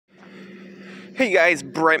Hey guys,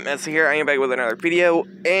 Brent Messi here. I am back with another video,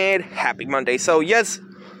 and happy Monday. So yes,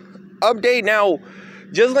 update now.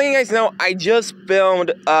 Just letting you guys know, I just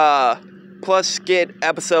filmed Plush Skit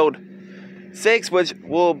episode 6, which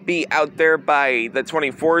will be out there by the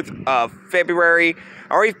 24th of February.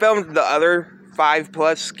 I already filmed the other 5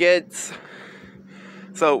 Plush Skits,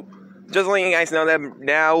 so just letting you guys know that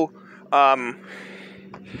now.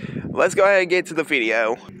 Let's go ahead and get to the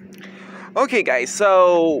video. Okay guys,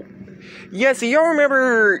 so yes, y'all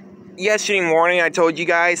remember yesterday morning I told you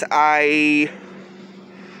guys I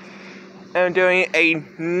am doing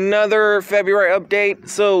another February update.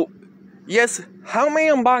 So yes, how many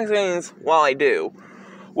unboxings will I do?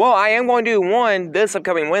 Well, I am going to do one this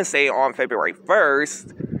upcoming Wednesday on February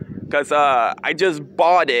 1st, because I just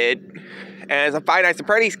bought it, and it's a Five Nights at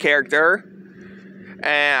Freddy's character,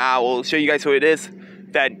 and I will show you guys who it is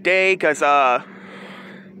that day, because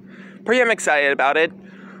pretty I'm excited about it.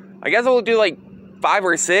 I guess I will do like 5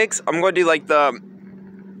 or 6. I'm going to do like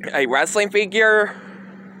a wrestling figure,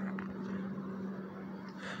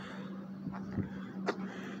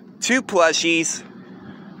 2 plushies,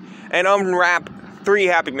 and unwrap 3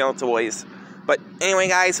 Happy Meal toys. But anyway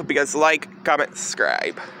guys, hope you guys like, comment,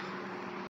 subscribe.